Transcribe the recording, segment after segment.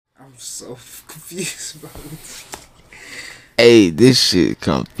I'm so confused, bro. Hey, this shit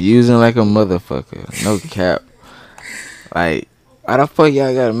confusing like a motherfucker. No cap. Like, why the fuck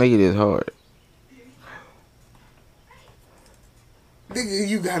y'all gotta make it this hard? Nigga,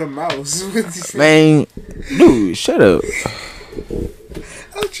 you got a mouse. Man, dude, shut up.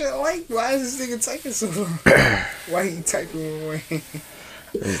 I'm trying, like, why is this nigga typing so long? Why he typing away?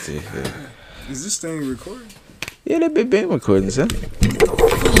 Let's see here. Is this thing recording? Yeah, they been recording, son.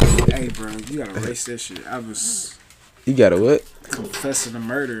 Hey, bro, you gotta erase that shit. I was You got a what? confessing to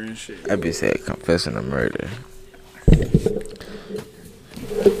murder and shit. I be said confessing a murder.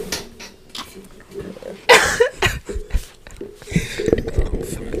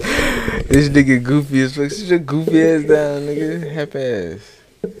 This nigga goofy as fuck. Sit your goofy ass down, nigga. Happy ass.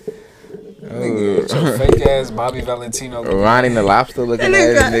 Nigga, your fake ass Bobby Valentino. Ronnie the lobster looking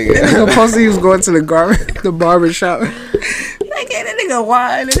ass That nigga. nigga posted he was going to the barber shop. Like, hey, that nigga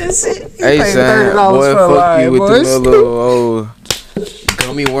wine and that shit. He Hey, paid son, $30 boy, for a fuck line, you with boy. the little old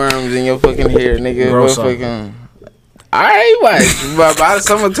gummy worms in your fucking hair, nigga. Gross. Fucking. Alright, watch. But by the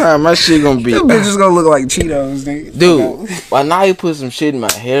summertime, my shit gonna be. Them bitches gonna look like Cheetos, nigga. Dude, why now you put some shit in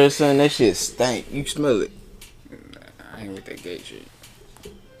my hair, son? That shit stank. You smell it. I ain't with that gay shit.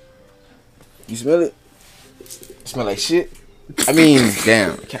 You smell it? Smell like shit? I mean,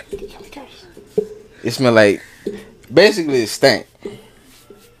 damn. It smell like. Basically, it stank.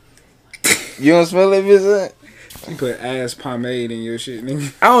 You don't smell it, bitch? You put ass pomade in your shit,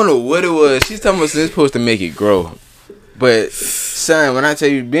 nigga. I don't know what it was. She's talking about it's supposed to make it grow. But, son, when I tell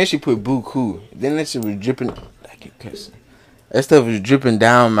you, then she put buku. Then that shit was dripping. I keep cussing. That stuff was dripping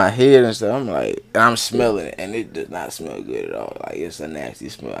down my head and stuff. I'm like, and I'm smelling it, and it does not smell good at all. Like, it's a nasty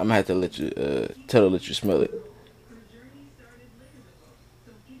smell. I'm gonna have to let you, tell her let you smell it.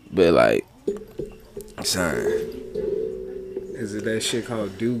 But, like, son. Is it that shit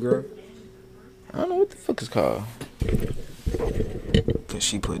called do grow? I don't know what the fuck it's called. Cause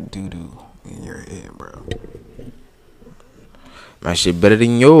she put doo doo in your head, bro. My shit better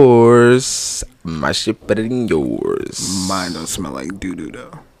than yours. My shit better than yours. Mine don't smell like doo doo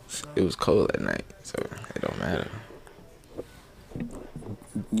though. So. It was cold at night, so it don't matter.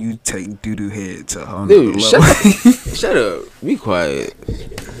 You take doo doo head to a whole nother Dude, level. shut up. Be quiet.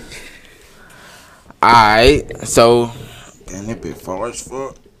 Alright, so. Damn, that bit far as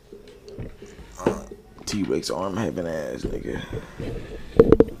fuck. T-Rex arm having ass, nigga.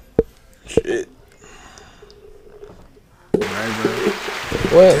 Shit. Right, bro.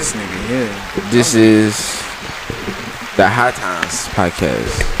 What? This nigga here. This is the High Thymes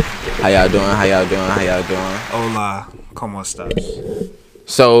Podcast. How y'all doing? How y'all doing? How y'all doing? Hola, ¿cómo estás?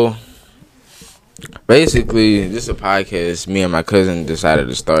 So, basically, this is a podcast me and my cousin decided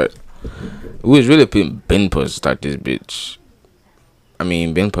to start. We was really been supposed to start this bitch. I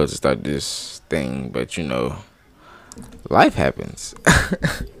mean, been supposed to start this thing, but you know, life happens.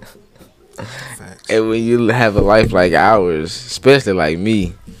 Facts. And when you have a life like ours, especially like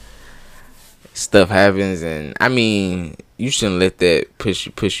me, stuff happens, and I mean, you shouldn't let that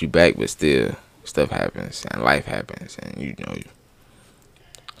push you back, but still, stuff happens and life happens, and you know.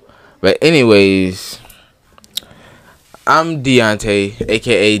 But anyways, I'm Deontay,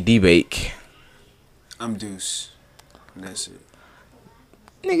 aka D-Bake. I'm Deuce. That's it.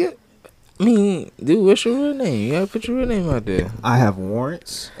 Nigga, I mean, dude, what's your real name? You gotta put your real name out there. I have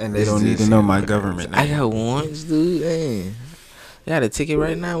warrants, and they don't need to know my government name. I got warrants, dude. Hey, you got a ticket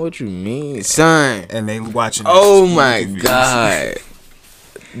right now? What you mean, son? And they watching. Oh my god,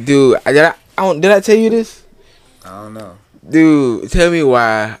 dude! Did I tell you this? I don't know. Dude, tell me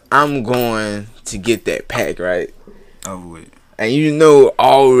why I'm going to get that pack, right? Over with. And you know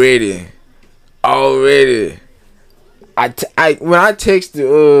already. When I text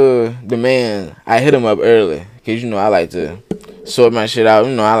the man, I hit him up early, cause you know I like to sort my shit out.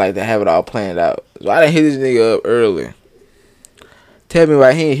 You know I like to have it all planned out. So I done hit this nigga up early. Tell me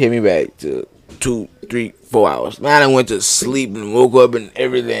why he ain't hit me back to 2, 3, 4 hours. Man, I done went to sleep and woke up and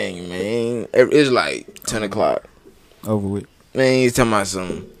everything, man. It's like 10 o'clock. Over with. Man, he's talking about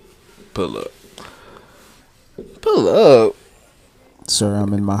some pull up. Pull up? Sir,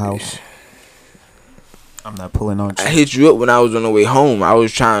 I'm in my house. I'm not pulling on you. I hit you up when I was on the way home. I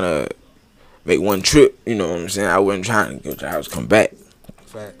was trying to make one trip. You know what I'm saying? I wasn't trying to go to your house, come back.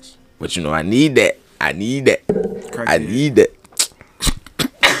 Facts. But you know, I need that. I need that.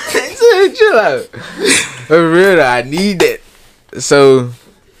 Chill out. For real though, I need that. So,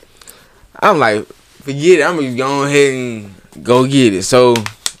 I'm like, forget it. I'm going to go ahead and go get it. So,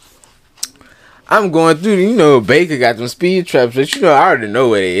 I'm going through, you know, Baker got them speed traps, but you know, I already know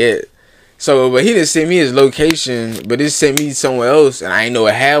where they at. So, but he didn't send me his location, but it sent me somewhere else, and I ain't know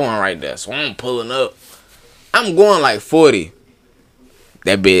it had one right there. So I'm pulling up. I'm going like 40.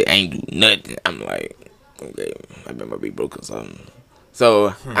 That bitch ain't do nothing. I'm like, okay, I bet my big broke or something.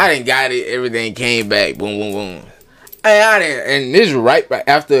 So I didn't got it. Everything came back. Boom, boom, boom. I didn't, and this is right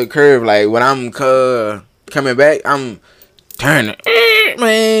after a curve. Like when I'm coming back, I'm turning.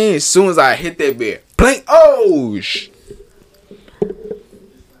 Man, as soon as I hit that bit, blink. Oh,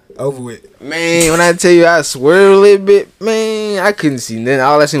 Over with. Man, when I tell you I swerved a little bit, man, I couldn't see nothing.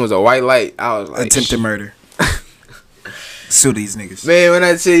 All I seen was a white light. I was like, attempted murder. Sue these niggas. Man, when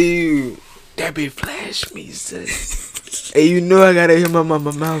I tell you, that bitch flashed me, son. Hey, you know I gotta hit my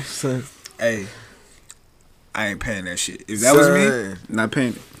mouth, son. Hey, I ain't paying that shit. If that was me, not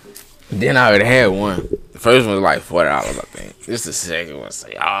paying it. Then I already had one. The first one was like $40, I think. This the second one.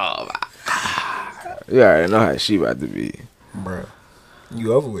 Say, oh my. You already know how she about to be. Bro,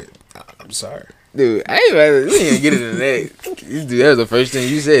 you over with. I'm sorry. Dude, I ain't about to, we ain't get into that. Dude, that was the first thing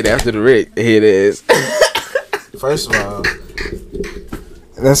you said after the wreck. Here it is. First of all,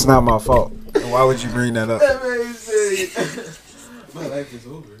 that's not my fault. Why would you bring that up? That man said, my life is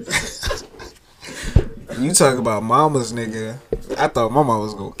over. You talk about mamas, nigga. I thought my mama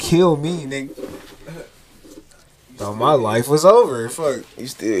was gonna kill me, nigga. Thought my life was over. Fuck. You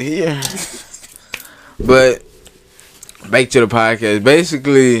still here. But back to the podcast.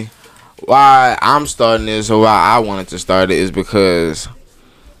 Basically, why I'm starting this or why I wanted to start it is because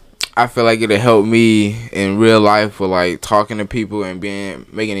I feel like it'll help me in real life with like talking to people and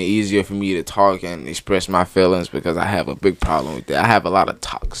making it easier for me to talk and express my feelings, because I have a big problem with that. I have a lot of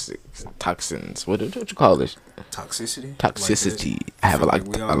toxins. What you call this? Toxicity. Toxicity. I have a lot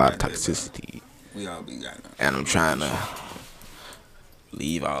of toxicity. We all be got that. And I'm trying to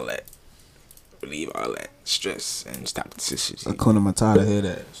relieve all that stress and toxicity. Hakuna Matata head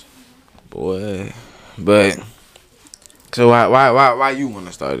ass. Boy, but so why you want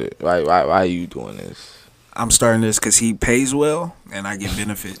to start it? Why you doing this? I'm starting this because he pays well and I get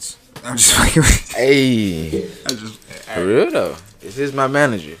benefits. I'm just fucking. Hey, for real though, this is my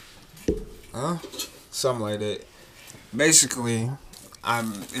manager. Huh? Something like that. Basically,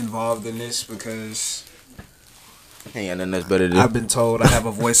 I'm involved in this because Ain't got nothing else better to do. I've been told I have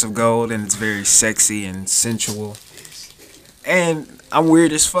a voice of gold and it's very sexy and sensual. And I'm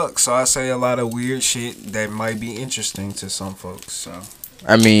weird as fuck, so I say a lot of weird shit that might be interesting to some folks. So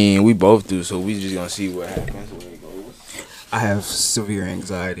I mean, we both do, so we just gonna see what happens when it goes. I have severe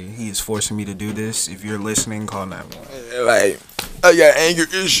anxiety. He is forcing me to do this. If you're listening, call 911. Like, I got anger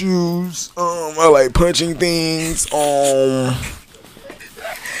issues. I like punching things. I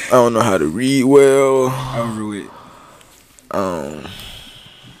don't know how to read well. Over it.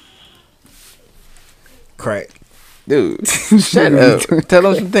 Crack. Dude, shut up. Tell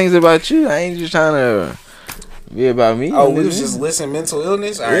them some things about you. I ain't just trying to be about me. Oh, we was just listing mental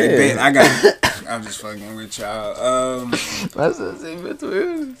illness? All right, bet. I got it. I'm just fucking with y'all. What's that say mental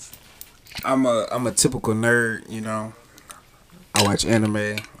illness? I'm a typical nerd, you know. I watch anime.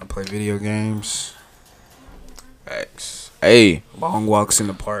 I play video games. Facts. Hey. Long walks in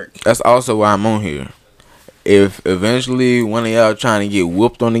the park. That's also why I'm on here. If eventually one of y'all trying to get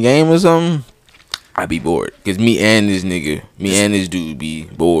whooped on the game or something, I be bored. Cause me and this dude be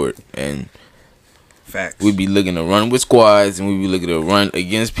bored, and facts. We be looking to run with squads, and we be looking to run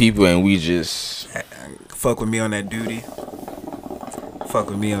against people, and we just fuck with me on that duty. Fuck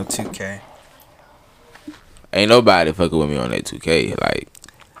with me on 2K. Ain't nobody fucking with me on that 2K. Like,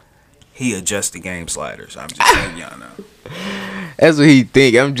 he adjusts the game sliders. I'm just letting y'all know. That's what he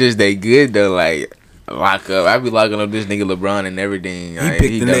think. I'm just that good though. Like, lock up. I be locking up this nigga LeBron and everything. He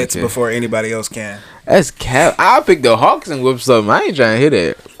picked the Nets before anybody else can. That's cap. I pick the Hawks and whip something. I ain't trying to hit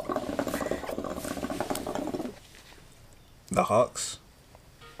it. The Hawks?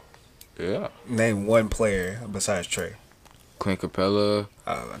 Yeah. Name one player besides Trey. Clint Capella.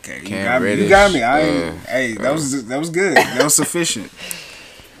 Oh, okay. Cam Reddish, you got me. Hey, that was good. That was sufficient.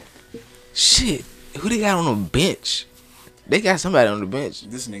 Shit. Who they got on the bench? They got somebody on the bench.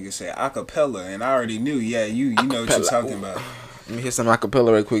 This nigga said acapella, and I already knew. Yeah, you know what you're talking about. Let me hit some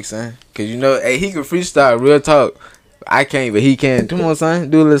acapella right quick, son. Cause you know, hey, he can freestyle, real talk. I can't, but he can. Come on, son,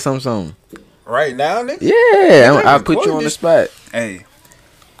 do a little something. Right now, nigga? Yeah, I'll put you on the spot. Hey,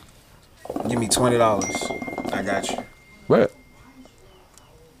 give me $20. I got you. What?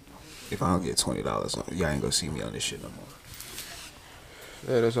 If I don't get $20, y'all ain't gonna see me on this shit no more.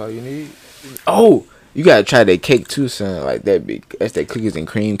 Yeah, that's all you need. Oh, you gotta try that cake too, son. Like that big. That's that cookies and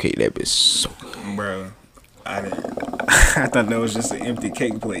cream cake. That bitch so good, bro. I thought that was just an empty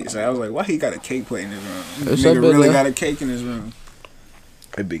cake plate. So I was like, why he got a cake plate in his room? This nigga really got a cake in his room.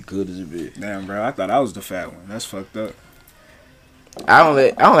 That bitch good as a bitch. Damn, bro, I thought I was the fat one. That's fucked up. I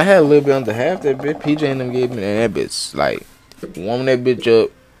only had a little bit under half that bitch. PJ and them gave me that bitch. Like, warming that bitch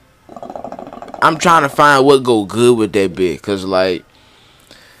up. I'm trying to find what go good with that bitch. Cause, like,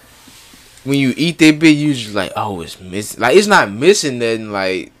 when you eat that bitch, you just like, oh, it's missing. Like, it's not missing nothing,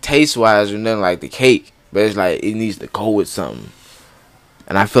 like, taste-wise or nothing like the cake. But it's like, it needs to go with something.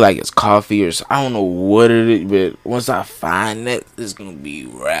 And I feel like it's coffee or I don't know what it is, but once I find that, it's gonna be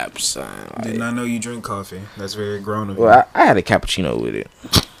rap, son. Like, Did not know you drink coffee. That's very grown of you. Well, I had a cappuccino with it.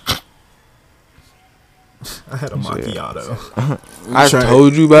 I had a macchiato. I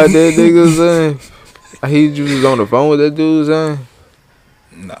told you about that nigga, son. I heard you was on the phone with that dude, son.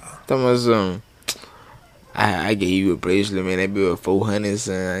 Nah. Talking about some. I gave you a bracelet, man. That bill was 400,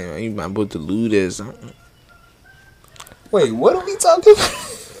 son. You might about to lose that, something. Wait, what are we talking about?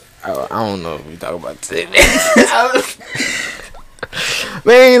 I don't know if we talk about that.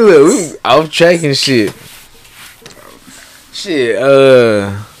 Man, look, we off track and shit. Shit,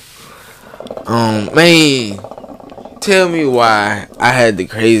 man, tell me why I had the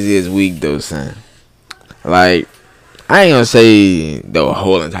craziest week though, son. Like, I ain't gonna say the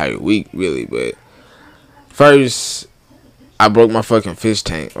whole entire week, really, but first, I broke my fucking fish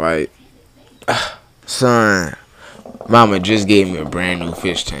tank, right? Son, mama just gave me a brand new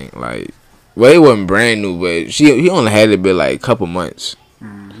fish tank, like, well, it wasn't brand new, but he only had it been like a couple months,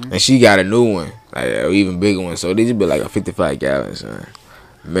 and she got a new one, like an even bigger one, so they just be like a 55 gallons, son.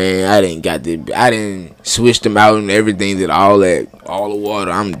 Man, I didn't switch them out and everything, did all the water.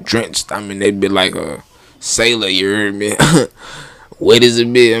 I'm drenched. I mean, they be like a sailor, you heard me? Wet as a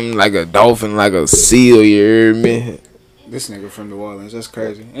bit. I'm like a dolphin, like a seal, you heard me? This nigga from New Orleans, that's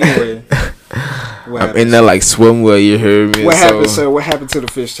crazy. Anyway, I'm in there like swimwear, you heard me? What happened, sir? What happened to the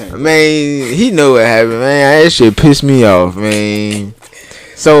fish tank? Man, he know what happened, man. That shit pissed me off, man.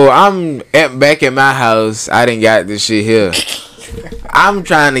 So I'm back at my house. I didn't got this shit here. I'm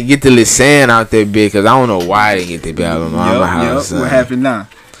trying to get the little sand out there, bitch, because I don't know why I didn't get the bit out of my house. What happened now?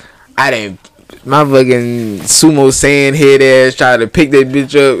 I didn't. My fucking sumo sand head ass tried to pick that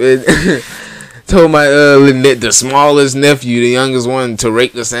bitch up and told my the smallest nephew, the youngest one, to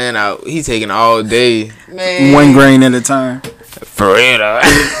rake the sand out. He taking all day. Man. 1 grain at a time. For real, though.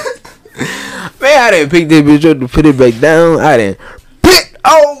 Man, I didn't pick that bitch up to put it back down. I didn't pick.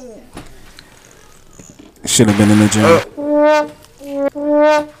 Oh! Should have been in the gym.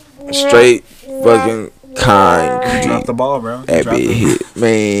 Straight fucking concrete. Drop the ball, bro. That bitch hit.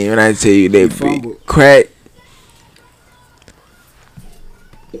 Man, when I tell you that bitch crack.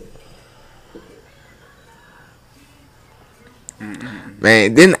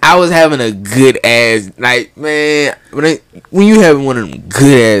 Man, then I was having a good ass, like, man, when you having one of them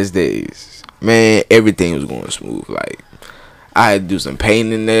good ass days, man, everything was going smooth. Like, I had to do some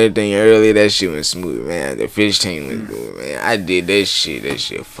painting and everything earlier. That shit went smooth, man. The fish tank was good, man. I did that shit. That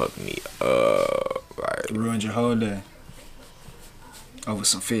shit fucked me up. Like, ruined your whole day over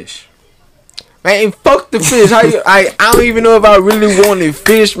some fish. Man, fuck the fish. I don't even know if I really wanted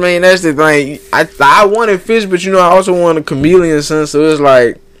fish, man. That's the thing. I wanted fish, but you know, I also wanted a chameleon, son. So it's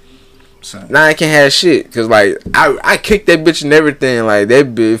like, now I can't have shit. Cause like, I kicked that bitch and everything. Like,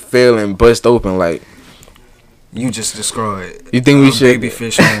 that bitch fell and bust open. Like, you just destroyed. You think we should baby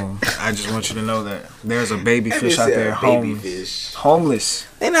fish home? I just want you to know that there's a baby fish out there, homeless.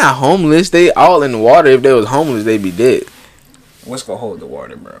 They not homeless. They all in the water. If they was homeless, they'd be dead. What's gonna hold the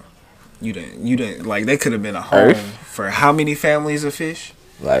water, bro? You didn't like. They could have been a home for how many families of fish?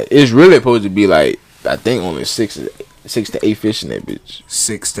 Like, it's really supposed to be like, I think only 6 to 8 fish in that bitch.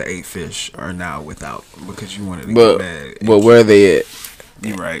 6 to 8 fish are now without because you wanted to get mad. But where are they at?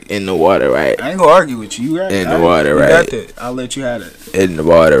 You right. In the water, right? I ain't gonna argue with you. You right. In the water, right? Got that. I'll let you have it. In the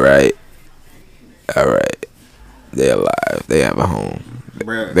water, right? All right. They're alive. They have a home.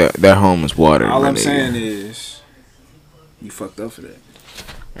 Bruh. Their home is water. All I'm saying is, you fucked up for that.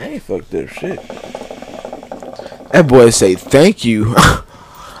 I ain't fucked up shit. That boy say thank you.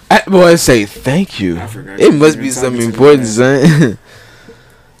 That boy say thank you. It must be something important, son.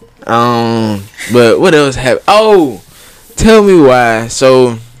 But what else happened? Oh, tell me why.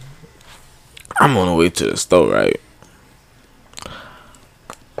 So I'm on the way to the store, right?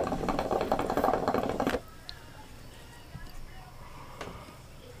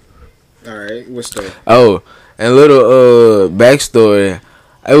 All right, what store? Oh, and a little backstory.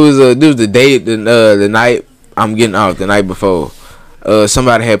 It was the day, the night I'm getting off, the night before.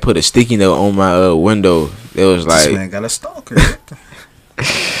 Somebody had put a sticky note on my window. It was like, this man got a stalker.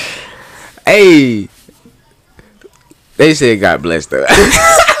 Hey, they said God bless though.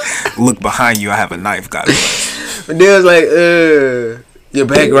 Look behind you. I have a knife. God bless. But they was like, your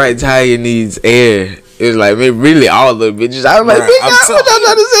back right tire needs air. It was like, man, really all the bitches. I was like, bitch, what y'all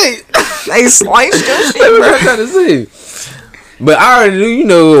trying to say? They sliced your shit, What bro. y'all trying to say? But I already knew, you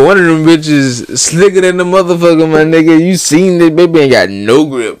know, one of them bitches slicker than the motherfucker, my nigga. You seen this baby ain't got no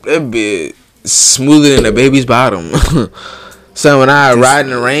grip. That bitch smoother than a baby's bottom. So when I ride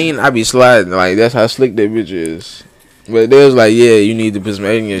in the rain, I be sliding. Like, that's how slick that bitch is. But they was like, yeah, you need to put some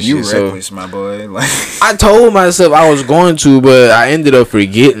air in your shit. You reckless, my boy. Like, I told myself I was going to, but I ended up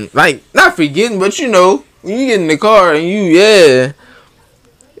forgetting. Like, not forgetting, but you know, when you get in the car and you, yeah.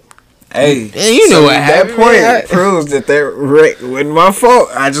 hey, and you know what that happened. point proves that wreck wasn't my fault.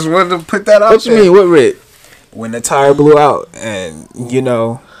 I just wanted to put that out What you there. mean? What wreck? When the tire blew out, and you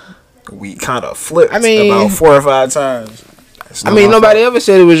know, we kind of flipped. I mean, about 4 or 5 times. Nobody ever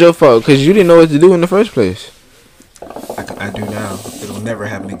said it was your fault because you didn't know what to do in the first place. I do now. It'll never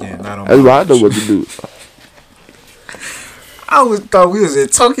happen again. Not on That's my why I know watch. what to do. I always thought we was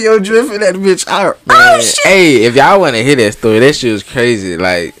at Tokyo Drift and that bitch. Man, hey, if y'all want to hear that story, that shit was crazy.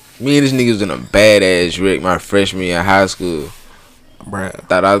 Like, me and this nigga was in a badass wreck my freshman year in high school. Bruh.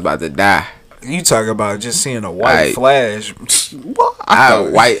 Thought I was about to die. You talk about just seeing a white flash. What? I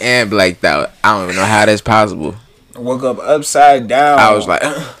white and blacked out. I don't even know how that's possible. Woke up upside down. I was like,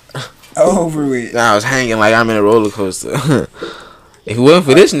 over with. I was hanging like I'm in a roller coaster. If it wasn't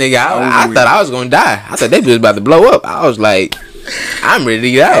for this nigga, I thought I was gonna die. I thought that bitch was about to blow up. I was like, I'm ready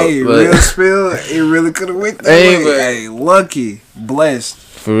to get out. Hey, but real spill. It really could have went that way. But, hey, lucky, blessed.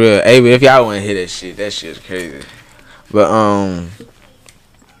 For real. Hey, but if y'all want to hear that shit's crazy. But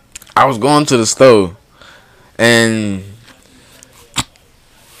I was going to the store, and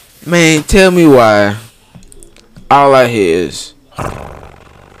man, tell me why all I hear is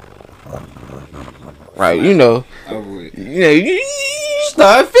right. You know, you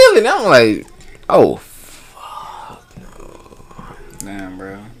start feeling. I'm like, oh fuck no. Nah,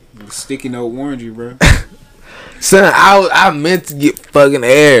 bro. The sticky note warned you, bro. Son, I meant to get fucking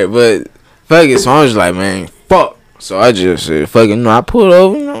air, but fuck it. So I was like, man, fuck. So I just said, fucking, I pulled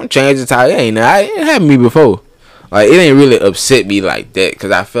over, changed the tire. It happened to me before. Like, it ain't really upset me like that, because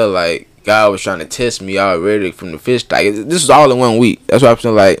I felt like God was trying to test me already from the fish. Like, this was all in 1 week. That's why I'm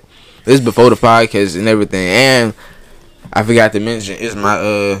saying, like, this is before the podcast and everything. And I forgot to mention, it's my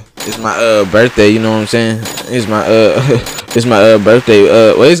birthday, you know what I'm saying? It's my birthday.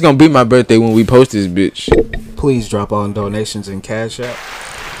 Well, it's gonna be my birthday when we post this bitch. Please drop all donations in Cash App.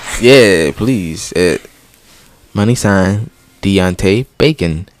 Yeah, please. Money sign Deontay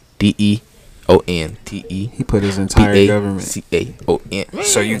Bacon. DEONTE. He put his entire government. CAON.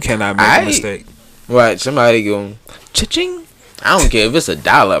 So you cannot make a mistake. Right, somebody go cha-ching. I don't care if it's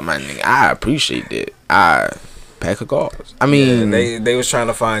 $1, my nigga. I appreciate that. I pack of cards. I mean, they was trying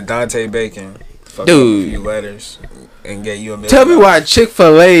to find Dante Bacon. Dude, a few letters and get you $1 million. Tell me why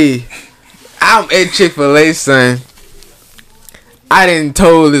Chick-fil-A. I'm at Chick-fil-A, son. I didn't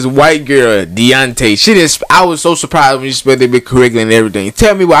told this white girl Deontay. She didn't. I was so surprised when she spelled it correctly and everything.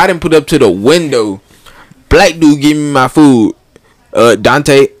 Tell me why I didn't put up to the window. Black dude give me my food.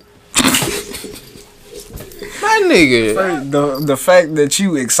 Dante. My nigga. The fact that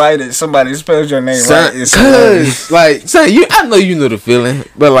you excited somebody spelled your name son, right is hilarious. Like, son, I know you know the feeling,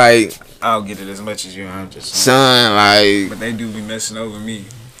 but like, I don't get it as much as you. I'm just son, like, but they do be messing over me.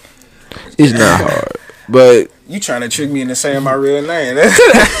 It's not hard, but you trying to trick me into saying my real name?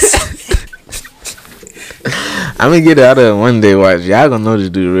 I'm gonna get it out of one day. Watch, y'all gonna know this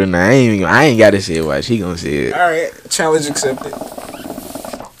dude real now. I ain't gotta say it. Watch, he gonna say it. All right, challenge accepted.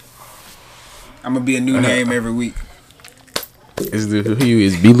 I'm gonna be a new name every week. Is the who you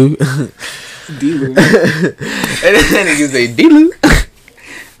is Bilu? D-Lu. And then niggas say D-Lu.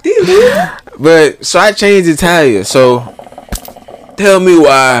 D-Lu. But so I changed the tire. So tell me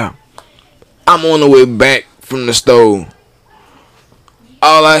why I'm on the way back from the store.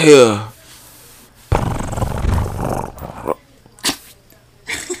 All I hear.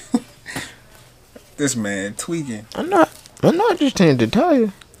 This man tweaking. I know I just changed the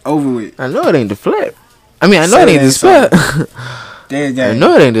tire. Over with. I know it ain't the flat. I mean, I know it ain't the spare. I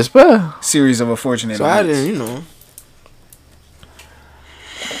know it ain't the spare. Series of unfortunate so events. I didn't,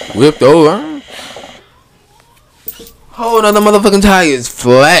 whipped over. Whole other motherfucking tire is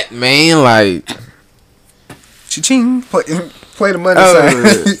flat, man. Like, cha-ching. Play the money sign.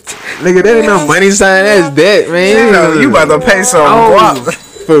 Nigga, that ain't no money sign. That's that, man. You know, you about to pay some guap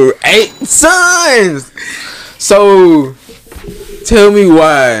for 8 sons. So, tell me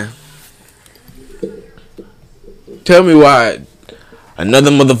why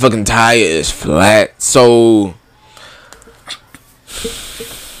another motherfucking tire is flat. So,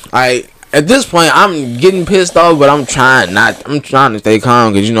 At this point, I'm getting pissed off, but I'm trying to stay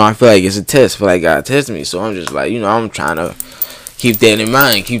calm because, you know, I feel like it's a test. I feel like God tested me. So I'm just like, you know, I'm trying to keep that in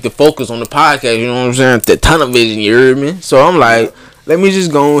mind. Keep the focus on the podcast, you know what I'm saying? The tunnel vision, you heard me? So I'm like, let me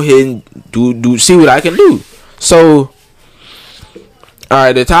just go ahead and see what I can do. So,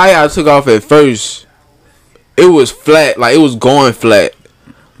 alright, the tire I took off at first, it was flat. Like, it was going flat.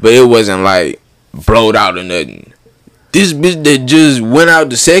 But it wasn't, like, blowed out or nothing. This bitch that just went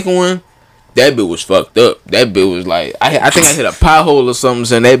out the second one, that bitch was fucked up. That bitch was like, I think I hit a pothole or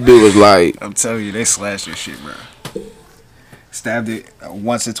something, and that bitch was like... I'm telling you, they slashed your shit, bro. Stabbed it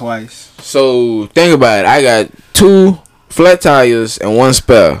once or twice. So, think about it. I got 2 flat tires and 1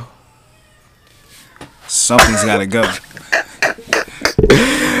 spare. Something's gotta go.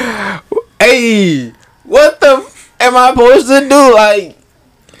 Hey, what the am I supposed to do? Like...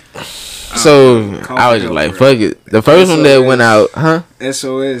 So I was just like, fuck it. The first one that went out,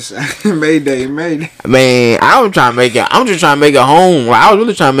 SOS, Mayday. Man, I was trying to make it. I'm just trying to make it home. Like, I was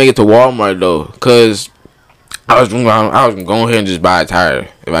really trying to make it to Walmart though, cause I was gonna go ahead and just buy a tire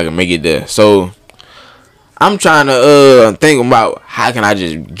if I can make it there. So I'm trying to think about how can I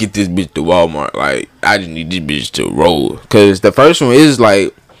just get this bitch to Walmart. Like, I just need this bitch to roll, cause the first one is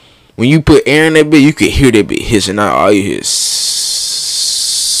like when you put air in that bitch, you can hear that bitch hissing out. All you hear is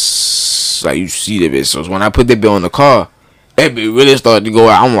like you see that bitch. So when I put that bitch on the car, that bitch really started to go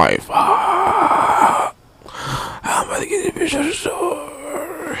out. I'm like, fuck, I'm about to get this bitch out the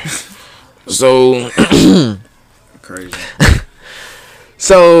store. So crazy.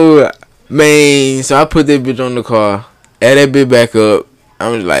 So man, so I put that bitch on the car, add that bitch back up.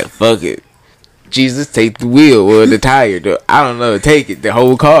 I'm just like, fuck it, Jesus, take the wheel or the tire. I don't know, take it, the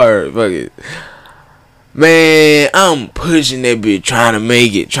whole car. Fuck it. Man, I'm pushing that bitch, trying to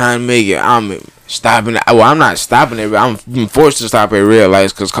make it. I'm stopping it. Well, I'm not stopping it, but I'm forced to stop at red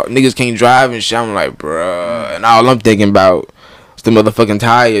lights because niggas can't drive and shit. I'm like, bruh. And all I'm thinking about is the motherfucking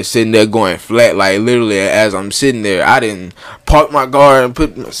tire sitting there going flat. Like, literally, as I'm sitting there, I didn't park my car and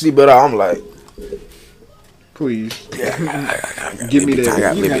put my seatbelt on. I'm like, please. Yeah, give me that. I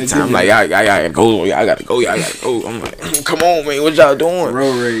got limit time. I'm like, I gotta go. I gotta go. I'm like, come on, man. What y'all doing?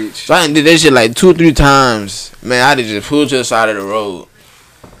 Road rage. So I did that shit like 2 or 3 times. Man, I just pulled to the side of the road.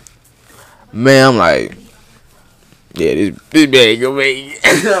 Man, I'm like, yeah, this bitch ain't gonna make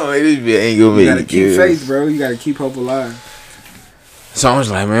it. I'm like, this bitch ain't gonna make it. You gotta keep faith, bro. You gotta keep hope alive. So I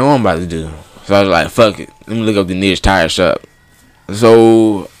was like, man, what I'm about to do? So I was like, fuck it. Let me look up the nearest tire shop.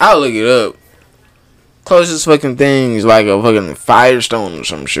 So I look it up. Closest fucking thing is like a fucking Firestone or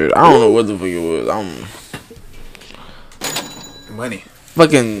some shit. I don't know what the fuck it was. Money.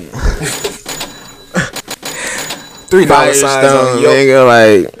 Fucking $3 signs on the yoke. Nigga,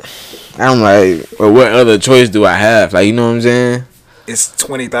 like, I'm like, well, what other choice do I have? Like, you know what I'm saying? It's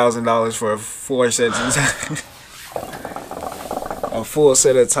 $20,000 for 4 sets of tires. A full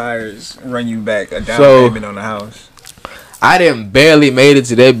set of tires run you back a down payment on the house. I didn't barely made it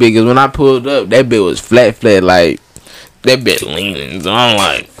to that bit because when I pulled up, that bit was flat, like that bit leaning. So I'm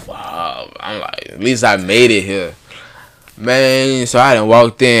like, wow. I'm like, at least I made it here, man. So I done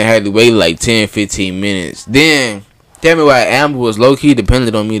walked in, had to wait like 10-15 minutes. Then tell me why Amber was low key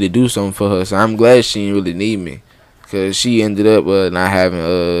dependent on me to do something for her. So I'm glad she didn't really need me because she ended up not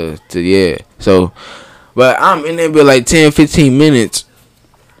having So, but I'm in there bit like 10-15 minutes.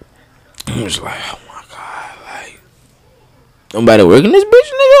 I'm just like, oh my god, like nobody working this bitch,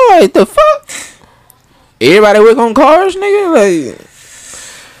 nigga. Like the fuck? Everybody work on cars, nigga. Like,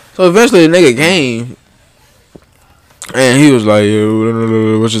 so eventually the nigga came and he was like,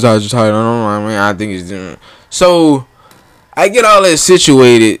 yo, what's your size? I don't know, I mean, I think it's different. So I get all that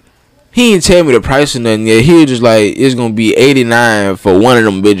situated. He didn't tell me the price or nothing yet. He was just like, it's gonna be $89 for one of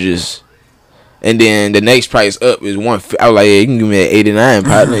them bitches. And then the next price up is $150. I was like, yeah, you can give me that $89,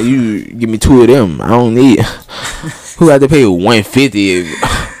 partner. You give me 2 of them. I don't need. Who had to pay $150?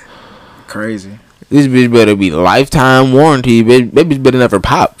 Crazy. This bitch better be lifetime warranty. Bitch. That bitch better never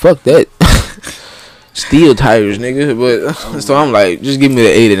pop. Fuck that. Steel tires, nigga. But so I'm like, just give me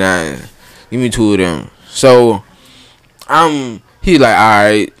the $89. Give me 2 of them. So he's like, all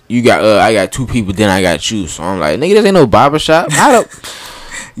right, you got I got 2 people, then I got you. So I'm like, nigga, this ain't no barbershop. How the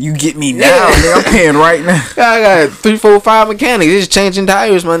you get me now, nigga. I'm paying right now. I got 3, 4, 5 mechanics. Just changing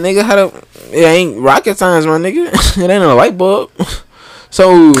tires, my nigga. It ain't rocket science, my nigga. It ain't a light bulb.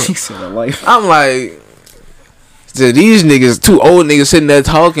 So I'm like, so these niggas, 2 old niggas sitting there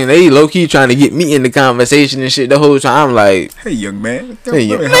talking. They low key trying to get me in the conversation and shit the whole time. I'm like, hey, young man. Hey,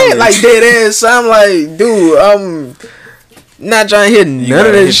 young man, like dead ass. So I'm like, dude, I'm not trying to hear none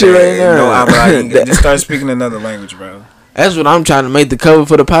of that shit right now. No, just start speaking another language, bro. That's what I'm trying to make the cover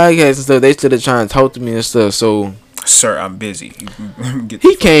for the podcast and stuff. They still trying to talk to me and stuff. So, sir, I'm busy.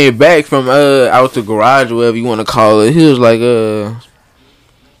 He came back from out the garage or whatever you want to call it. He was like, we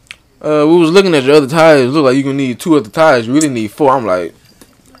was looking at your other tires. Look like you gonna need 2 other tires. You really need 4. I'm like,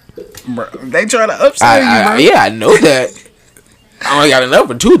 bro, they trying to upsell you, bro. Yeah, I know that. I only got enough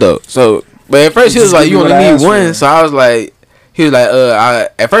for 2 though. So, but at first he was like, you only need 1. So I was like, he was like,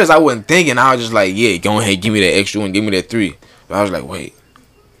 at first I wasn't thinking. I was just like, yeah, go ahead, give me that extra 1, give me that 3. But I was like, wait,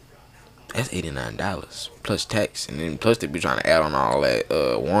 that's $89 plus tax, and then plus they be trying to add on all that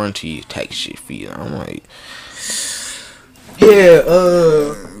warranty tax shit fee. And I'm like,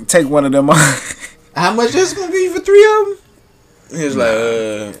 yeah, take one of them. How much is gonna be for 3 of them? He was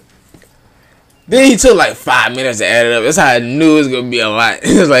like, then he took like 5 minutes to add it up. That's how I knew it was gonna be a lot.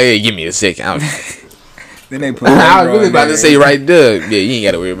 He was like, hey, give me a second. Then they put. I was really about to say right there. Yeah, you ain't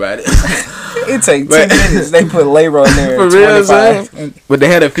gotta worry about it. It take 10 minutes. They put labor in there. For real, son. But they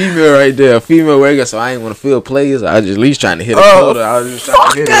had a female right there, a female worker, so I ain't want to feel players. I was just at least trying to hit a quota. I was just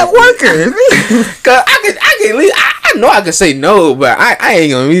trying to hit that worker. Cause I can at least, I know I can say no, but I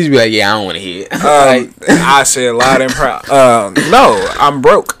ain't gonna at least be like, yeah, I don't want to hit. I said loud and proud. No, I'm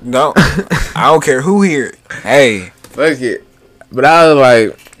broke. No, I don't care who here. Hey, fuck it. But I was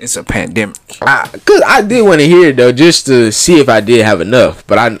like, it's a pandemic. Cause I did want to hear it though, just to see if I did have enough.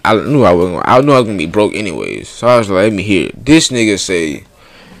 But I knew I wasn't. I knew I was gonna be broke anyways. So I was like, let me hear it. This nigga say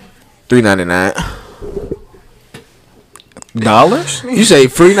 $3.99. Dollars? You say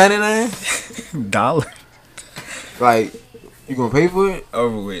 $3.99? Dollar? Like, you gonna pay for it?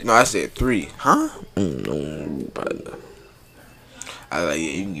 Over with. No, I said 3. Huh? No, but I was like,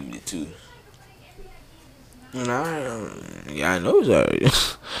 yeah, you can give me the 2. Yeah, I know it's already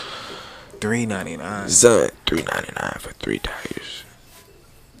 $3.99. Son, $3.99 for 3 tires.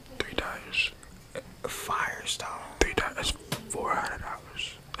 3 tires. Firestone. 3 tires. That's $400.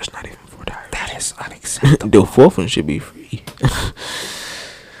 That's not even 4 tires. That is unacceptable. The 4th one should be free.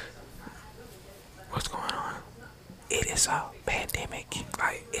 What's going on? It is a pandemic.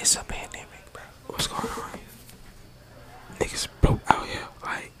 Like, it's a pandemic, bro. What's going on? Niggas broke out here.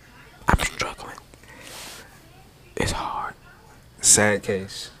 Like, I'm struggling. It's hard. Sad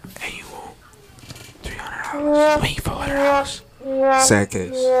case. And you want $300. Wait, $400. Sad case.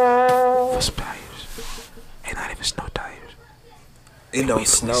 For some tires. And not even snow tires. It don't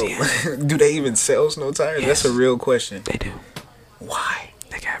snow. Do they even sell snow tires? Yes. That's a real question. They do. Why?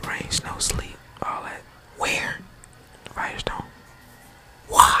 They got rain, snow, sleet, all that. Where? Firestone.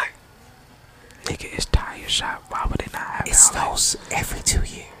 Why? Nigga, it's tire shop. Why would they not have it? It snows every 2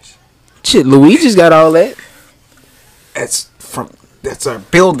 years. Shit, Luigi's got all that. That's our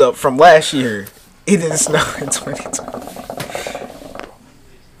build up from last year. It didn't snow in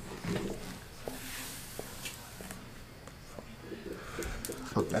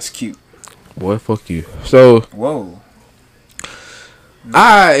 2020. That's cute. Boy, fuck you. So, whoa.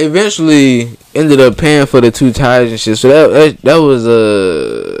 I eventually ended up paying for the 2 tires and shit. So that was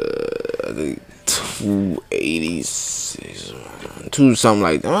I think $286, 2 something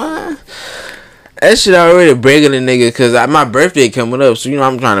like that. That shit already breaking the nigga, cause my birthday coming up, so you know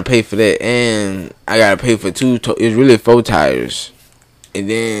I'm trying to pay for that, and I gotta pay for 2. It's really 4 tires, and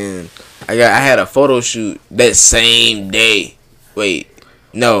then I had a photo shoot that same day. Wait,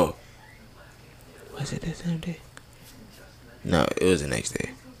 no, was it that same day? No, it was the next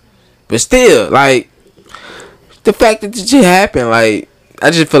day. But still, like, the fact that this shit happened, like, I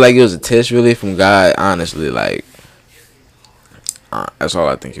just feel like it was a test, really, from God. Honestly, like, that's all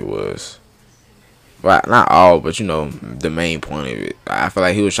I think it was. Well, not all, but you know, the main point of it. I feel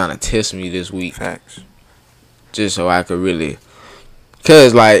like he was trying to test me this week. Facts. Just so I could really,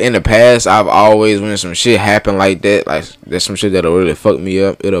 cause like in the past, I've always when some shit happen like that, like there's some shit that'll really fuck me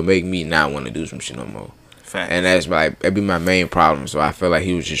up. It'll make me not want to do some shit no more. Facts. And that's like that'd be my main problem. So I feel like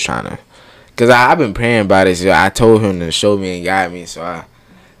he was just trying to, cause I've been praying about it. So I told him to show me and guide me. So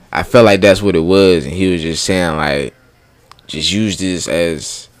I felt like that's what it was, and he was just saying like, just use this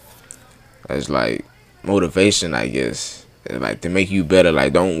as like motivation, I guess, and like to make you better.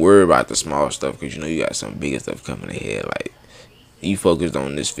 Like, don't worry about the small stuff, because you know you got some bigger stuff coming ahead. Like, you focused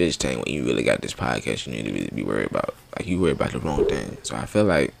on this fish tank when you really got this podcast you need to really be worried about. Like, you worry about the wrong thing. So I feel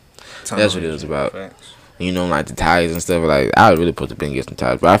like that's what it was about. You know, like the tires and stuff. Like, I was really supposed to been get some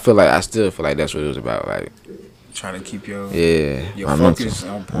tires, but I still feel like that's what it was about. Like, trying to keep your focus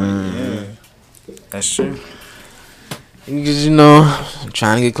on point. Yeah, that's true. Because, you know, I'm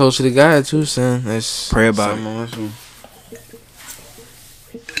trying to get closer to God, too, son. Let's pray about it.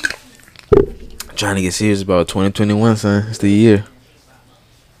 Trying to get serious about 2021, son. It's the year.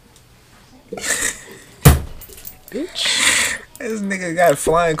 Bitch. This nigga got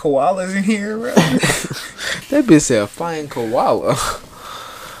flying koalas in here, bro. That bitch said flying koala.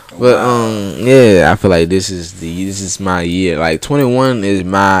 But yeah, I feel like this is my year. Like 21 is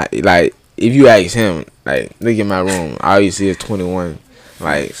my, like, if you ask him, like, look in my room, all you see is 21.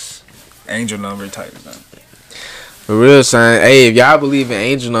 Like, angel number type of thing. For real, son. Hey, if y'all believe in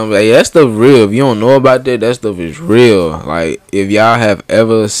angel numbers, hey, that stuff real. If you don't know about that stuff is real. Like, if y'all have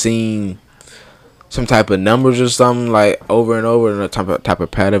ever seen some type of numbers or something, like, over and over, and a type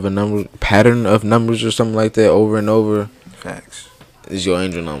of pattern of numbers or something like that, over and over. Facts. Is your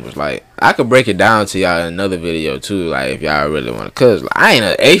angel numbers. Like, I could break it down to y'all in another video too, like, if y'all really want to, cause like, I ain't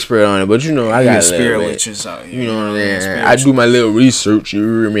an expert on it, but you know, I got spirit witches out here. You know what I'm saying? I do my little research, you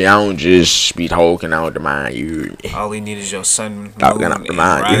hear me? I don't just be talking out the mind, you hear me? All he need is your sun, talking out the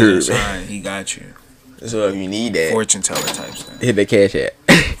mind, you hear me? Sign, he got you. So if you need that, fortune teller type stuff. Hit the cash app.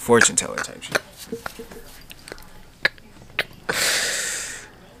 Fortune teller type shit.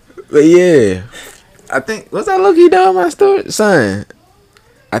 But yeah, I think, was that low-key down my story? Son,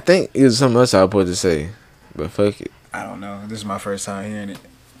 I think it was something else I was supposed to say, but fuck it. I don't know. This is my first time hearing it.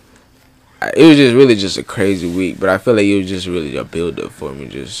 It was just really just a crazy week, but I feel like it was just really a build-up for me,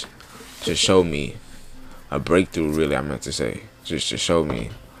 just to show me a breakthrough, really, I meant to say. Just to show me,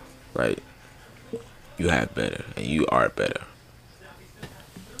 like, you have better, and you are better.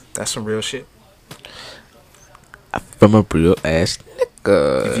 That's some real shit. From a real ass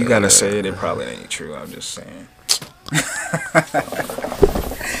nigga. If you gotta say it, it probably ain't true. I'm just saying.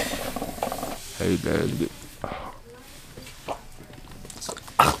 Hey, man.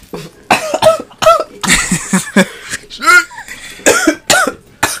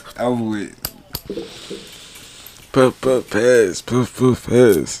 Over with. Pass.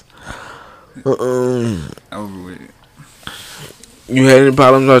 Over with. You had any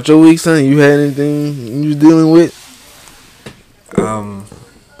problems about your week, son? You had anything you was dealing with?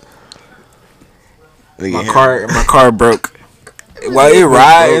 My car broke. Well, it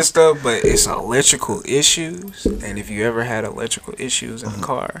rides and stuff, but it's electrical issues. And if you ever had electrical issues in the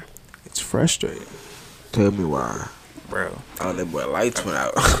car, it's frustrating. Tell me why. Bro. Oh, that boy lights went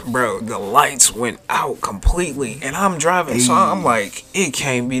out. Bro, the lights went out completely. And I'm driving, so I'm like, it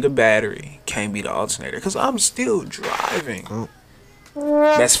can't be the battery. Can't be the alternator. Because I'm still driving. Oh.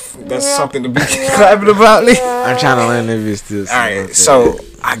 That's something to be clapping about. I'm trying to learn if it's still. Alright, so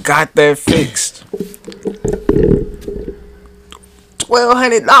I got that fixed.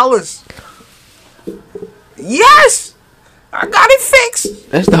 $1,200. Yes, I got it fixed.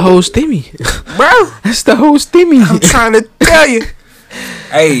 That's the whole stimmy, bro. That's the whole stimmy. I'm trying to tell you.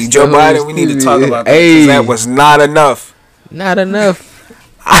 Hey, Joe Biden, we need to talk about that. Hey, that was not enough. Not enough.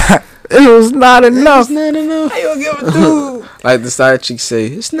 It was not enough. It's not enough. How you gonna give a dude? Like the side chick say,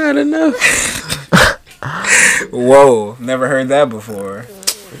 it's not enough. Whoa, never heard that before.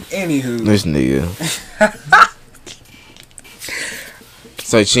 Anywho, this nigga.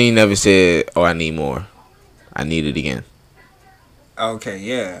 So she ain't never said, "Oh, I need more. I need it again." Okay,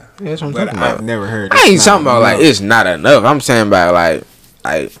 yeah. That's what I'm but talking about. I've never heard. I ain't talking about like it's not enough. I'm saying about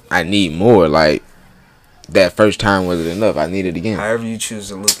like I need more. Like that first time wasn't enough. I need it again. However you choose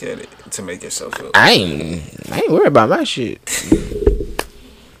to look at it to make yourself feel. I ain't worried about my shit.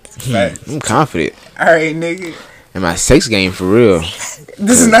 I'm confident. All right, nigga. In my sex game for real.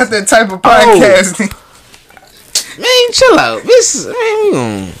 This is not that type of podcast. Man, chill out. This man, we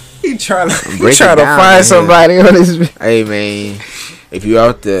gon' he trying to find somebody on this. Hey man, if you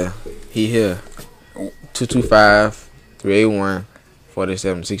out there, he here.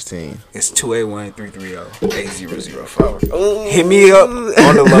 225-381-4716. It's 281-330-8004. Hit me up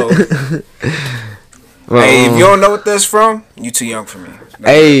on the low. Hey, if you don't know what that's from, you too young for me.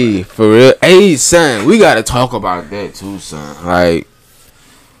 Hey, for real. Hey, son, we gotta talk about that too, son. Like,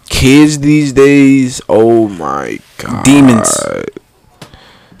 kids these days, oh my god. Demons.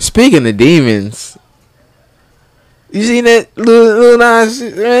 Speaking of demons, you seen that little nice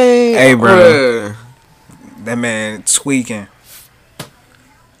man? Hey, bro. That man tweaking.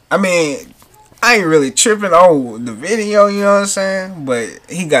 I mean, I ain't really tripping on the video, you know what I'm saying? But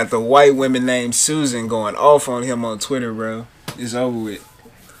he got the white woman named Susan going off on him on Twitter, bro. It's over with.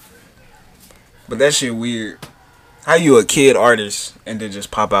 But that shit weird. How you a kid artist and then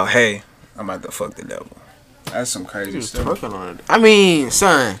just pop out, hey, I'm about to fuck the devil. That's some crazy stuff. I mean,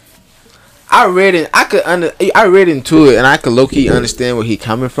 son, I read it. I read into it, and I could low key understand where he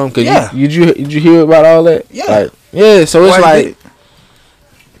coming from. Cause yeah. Did you hear about all that? Yeah. Like, yeah. So it's like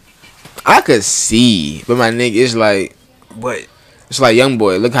I could see, but my nigga, it's like, what? It's like, young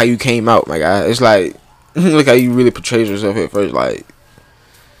boy, look how you came out, my guy. It's like, look how you really portrayed yourself at first. Like,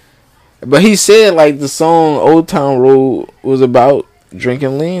 But he said like the song Old Town Road was about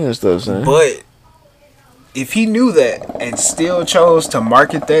drinking lean and stuff, son. But if he knew that and still chose to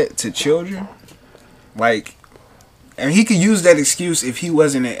market that to children, like, and he could use that excuse if he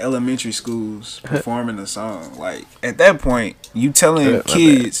wasn't in elementary schools performing the song. Like, at that point, you telling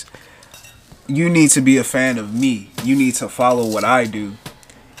kids, you need to be a fan of me. You need to follow what I do.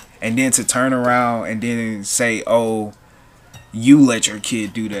 And then to turn around and then say, oh, you let your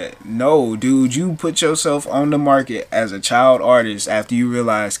kid do that. No, dude, you put yourself on the market as a child artist after you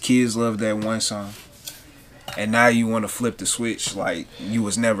realize kids love that one song. And now you want to flip the switch like you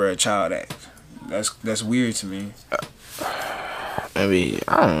was never a child act. That's weird to me. I mean,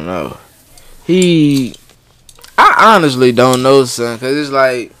 I don't know. I honestly don't know, son, because it's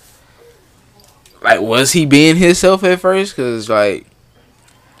like, was he being himself at first? Because, like,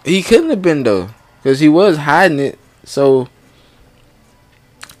 he couldn't have been, though, because he was hiding it. So,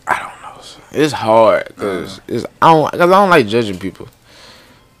 I don't know, son. It's hard, because I don't like judging people,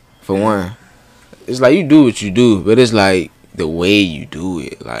 for one. It's like, you do what you do, but it's like the way you do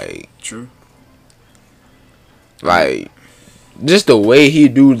it, like. True. Like, just the way he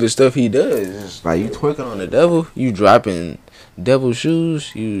do the stuff he does. It's like, you twerking on the devil, you dropping devil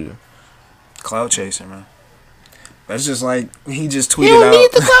shoes, you cloud chasing, man. That's just like he just tweeted out. You don't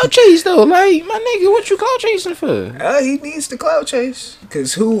need the cloud chase though. Like, my nigga, what you cloud chasing for? He needs the cloud chase.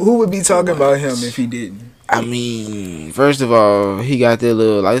 Cause who would be talking about him if he didn't? I mean, first of all, he got that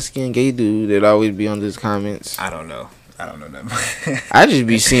little light skinned gay dude that always be on his comments. I don't know that. I just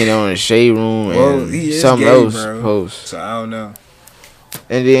be seeing it on the shade room and something else post. So I don't know.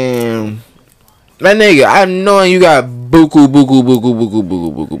 And then, my nigga, I know you got buku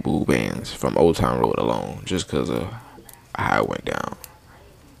bands from Old Town Road alone, just cause of how it went down.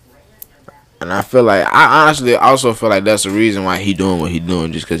 And I honestly also feel like that's the reason why he doing what he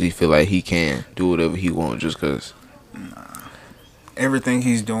doing, just cause he feel like he can do whatever he want, just cause. Nah. Everything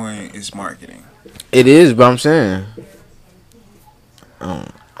he's doing is marketing. It is, but I'm saying, I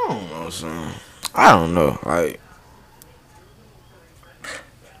don't know, son. I don't know, like.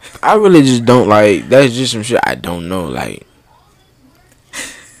 I really just don't like. That's just some shit I don't know. Like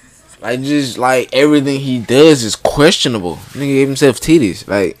just like everything he does is questionable. Nigga gave himself titties.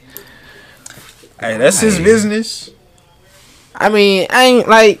 Like, hey, that's his business. I mean,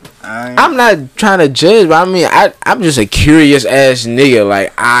 I'm not trying to judge, but I mean, I'm just a curious ass nigga.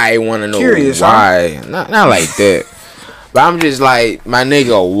 Like, I want to know why. Huh? Not like that. But I'm just like, my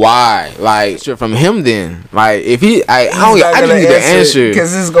nigga, why? Like, from him then. Like, if I just need the answer.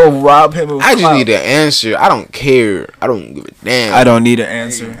 Because this is going to rob him of I just need the answer. I don't care. I don't give a damn. I don't need an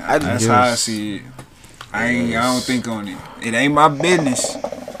answer. That's how I see it. I don't think on it. It ain't my business.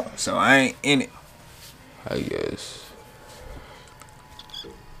 So I ain't in it. I guess.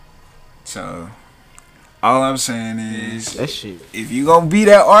 So, all I'm saying is, that shit. If you going to be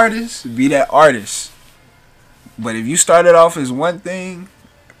that artist, be that artist. But if you started off as one thing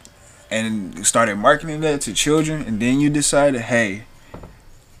and started marketing that to children, and then you decided, hey,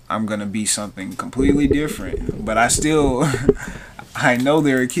 I'm going to be something completely different, but I know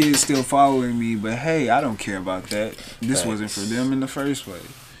there are kids still following me, but hey, I don't care about that. This wasn't for them in the first place.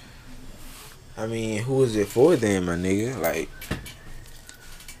 I mean, who is it for then, my nigga? Like,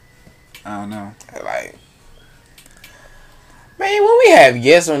 I don't know. Like, man, when we have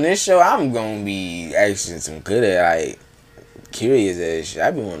guests on this show, I'm gonna be asking some good like curious ass shit.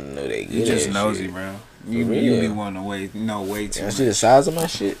 I be wanting to know that good. You just ass nosy, shit. bro. You be wanting to know way too much. See the size of my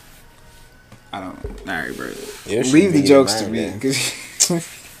shit? I don't. Alright, bro. Leave the jokes to me, cause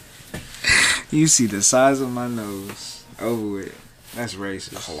you see the size of my nose. Over with. That's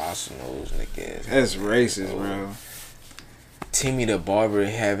racist. Colossal nose, nigga. That's racist, bro. Timmy the barber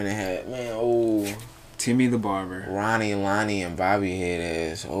having a hat, man. Oh. Timmy the barber. Ronnie, Lonnie, and Bobby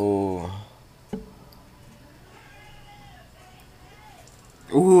head ass. Oh.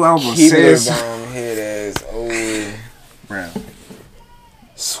 Ooh, I almost said bomb head ass. Oh. Bro.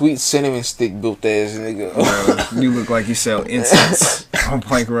 Sweet cinnamon stick built ass nigga. Bro, you look like you sell incense on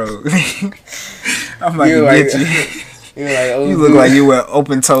Plank Road. I'm like, get you. You look like you wear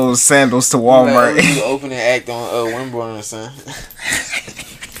open toed sandals to Walmart. You opening act on Wimborne or something.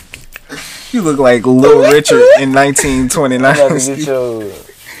 You look like Little Richard in 1929. You gotta get your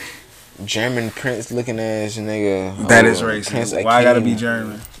German prince looking ass nigga. That is racist. Why I gotta be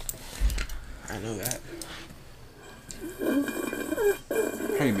German? I know that.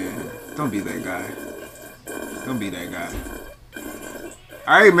 Hey man, don't be that guy. Don't be that guy.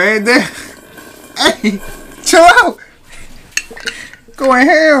 Alright man, hey, chill out. Going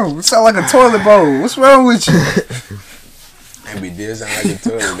ham. Sound like a toilet bowl. What's wrong with you? I be did sound like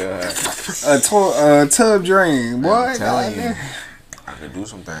a toilet, tub drain, boy. I'm telling you, I could do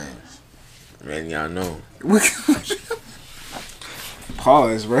some things. Man, y'all know.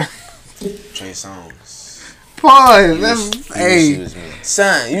 Pause, bro. Trey Songz. Pause. Hey,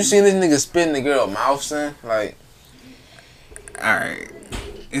 son, you seen this nigga spit in the girl mouth, son? Like, all right,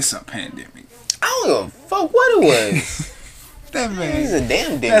 it's a pandemic. I don't give a fuck what it was. That man, he's a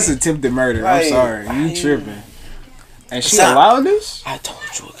damn dick. That's attempted murder. Like, I'm sorry, you tripping. And she son, allowed this? I told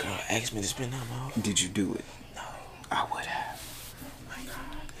you a girl asked me to spit in her mouth. Did you do it? No, I would have. Oh my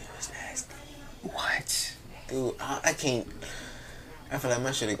god, it was nasty. What? Dude, I can't. I feel like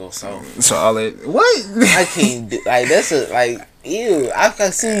my shit go soft. Solid. What? I can't. Like, that's a, like, ew. I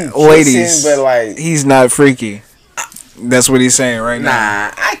can see you ladies, kissing, but like, he's not freaky. That's what he's saying right now.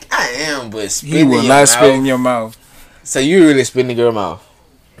 Nah, I am, but spit he will not spit in your mouth. So you really spit in the girl's mouth?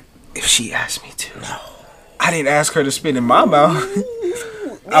 If she asked me to. No. I didn't ask her to spit in my mouth.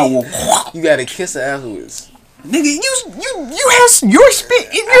 I will. You gotta kiss her afterwards. Nigga, you have your spit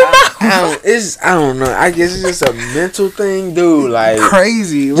in your mouth. I don't know. I guess it's just a mental thing, dude. Like,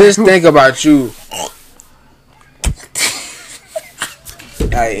 crazy. Just think about you.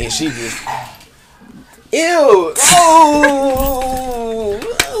 Like, and she just. Ew! Oh!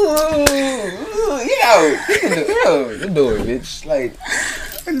 You do it, bitch. Like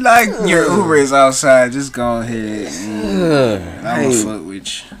your Uber is outside. Just go ahead. I'm gonna fuck with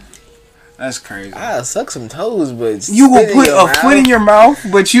you. That's crazy. I'll suck some toes, but you will put a foot in your mouth,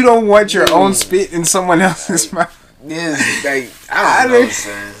 but you don't want your own spit in someone else's mouth. Yeah, like, I don't know,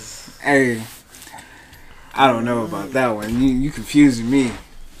 son. Hey, I don't know about that one. You confusing me.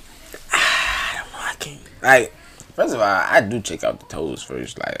 I don't know. I can't. Like, first of all, I do check out the toes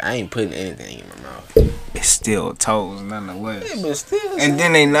first. Like, I ain't putting anything in my mouth. It's still toes, nonetheless. Yeah, but still. And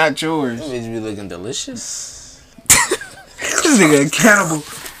then they not yours. That bitch be looking delicious. This nigga a cannibal.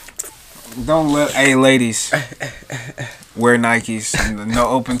 Don't let. Hey, ladies, wear Nikes. No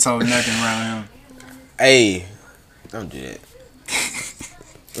open toe, nothing around him. Hey, don't do that.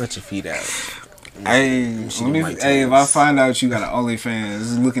 Let your feet out. Hey, if I find out you got an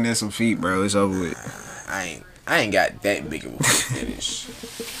OnlyFans, looking at some feet, bro, it's over with. I ain't got that big of a foot fetish.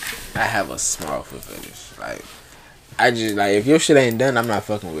 I have a small foot fetish. Like, I just, like, if your shit ain't done, I'm not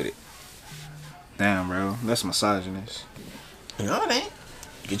fucking with it. Damn, bro, that's misogynist. No, it ain't.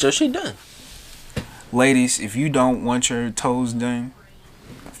 Get your shit done. Ladies, if you don't want your toes done,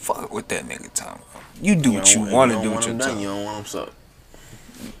 fuck what that nigga talking about. You do what you want to do with your toes. You don't want them sucked.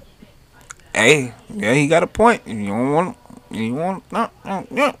 Hey, yeah, he got a point. You don't want. You want no. You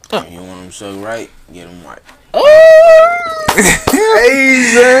want them sucked right, get them right. Oh, hey,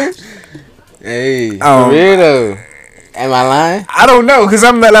 sir. Hey, for real though. Am I lying? I don't know, cause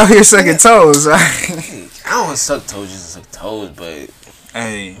I'm not out here sucking toes. I don't suck toes, just suck toes, but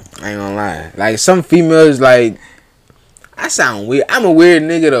hey, I ain't gonna lie. Like, some females, like, I sound weird. I'm a weird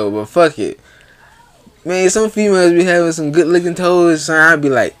nigga though, but fuck it. Man, some females be having some good looking toes, so I'd be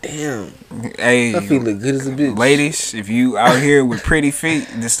like, damn. Hey, her feet look good as a bitch. Ladies, if you out here with pretty feet,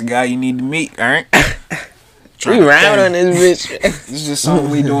 this the guy you need to meet, alright? We round on this bitch. This is just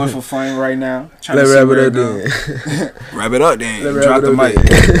something we doing for fun right now. Let's wrap it up then. Wrap it up then. Drop the mic.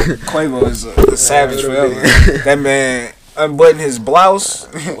 Quavo is a savage forever. That man unbuttoned his blouse.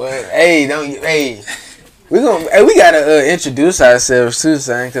 Well, hey, we gotta introduce ourselves too,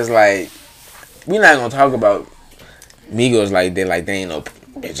 son, cause like, we not gonna talk about Migos like that, like they ain't no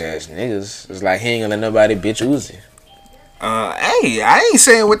bitch ass niggas. It's like he ain't gonna let nobody bitch Uzi. Hey, I ain't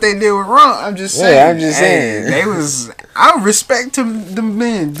saying what they did was wrong. I'm just saying. Yeah, I'm just saying. They was. I respect them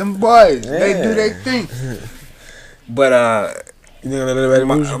men, them boys. Yeah. They do their thing. But you gonna let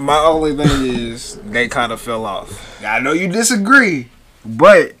everybody my only thing is they kind of fell off. I know you disagree,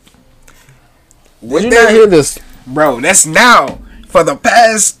 but did you not hear this, bro? That's now for the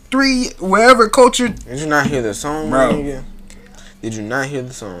past 3 wherever culture. Did you not hear the song, bro? Did you not hear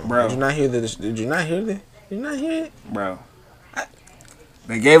the song, bro? Did you not hear the? Did you not hear it, bro?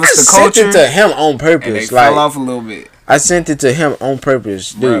 They gave us the culture. I sent it to him on purpose. And they fell off a little bit. I sent it to him on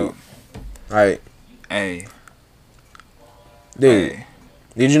purpose, dude. Bro. Like, hey, dude,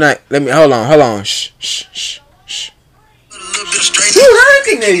 did you not? Let me hold on. Shh. You heard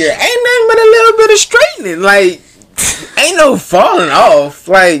the nigga? Ain't nothing but a little bit of straightening. Like, ain't no falling off.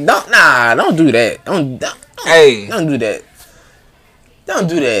 Like, don't do that. Don't do that. Don't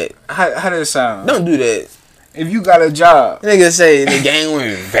do that. How does it sound? Don't do that. If you got a job, nigga say the gang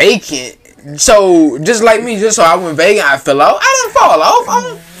went vacant. So just like me, just so I went vacant, I fell off. I didn't fall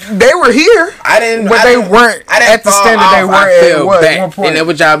off. They were here. But they weren't at the standard they were at one point. And that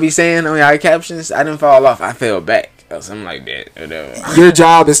what y'all be saying on y'all captions? I didn't fall off. I fell back. or something like that. Whatever. Your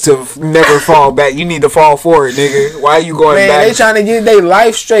job is to never fall back. You need to fall forward, nigga. Why are you going back? They trying to get their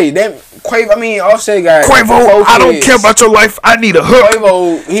life straight. Offset got Quavo, I don't care about your life. I need a hook.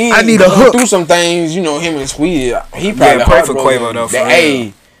 Quavo, I need a hook. Through some things, him and Sweetie. He probably pray for Quavo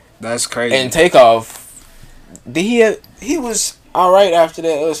though. That's crazy. And Takeoff. Did he was all right after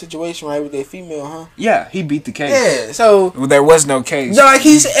that situation right with that female, huh? Yeah, he beat the case. Yeah, so there was no case. So like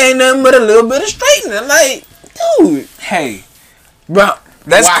he's ain't nothing but a little bit of straightening. Like, dude, hey, bro,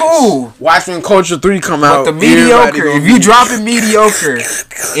 that's cool. Watch when Culture 3 come out. But the mediocre, if you dropping mediocre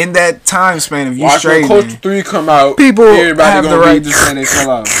in that time span, if you straightening, watch when Culture 3 come out, people have the right to say they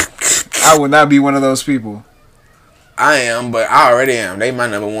fell out. I would not be one of those people. I am, but I already am. They my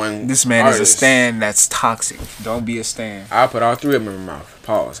number one. This man artist. is a stan that's toxic. Don't be a stan. I'll put all three of them in my mouth.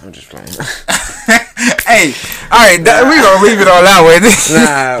 Pause. I'm just playing. Hey, alright, we gonna leave it on that way.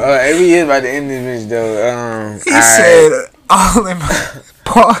 We is about to end this bitch though. He said, all in my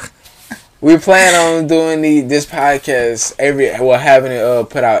part. We plan on doing this podcast having it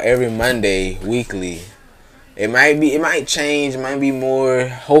put out every Monday, weekly. It might change, it might be more.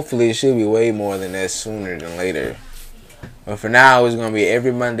 Hopefully it should be way more than that sooner than later. But for now, it's gonna be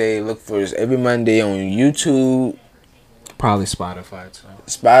every Monday. Look for us every Monday on YouTube. Probably Spotify too.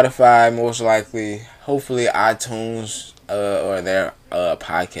 Spotify, most likely. Hopefully iTunes or their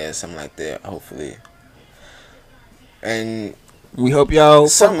podcast, something like that. Hopefully. And we hope y'all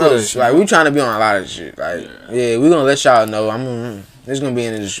something else. Like we trying to be on a lot of shit. Like yeah, we gonna let y'all know. It's gonna be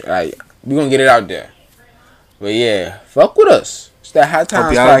in this. Like we gonna get it out there. But yeah, fuck with us. It's that High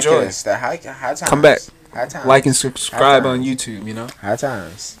Times podcast. That high times. Come back. High times. Like and subscribe on YouTube, High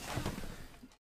times.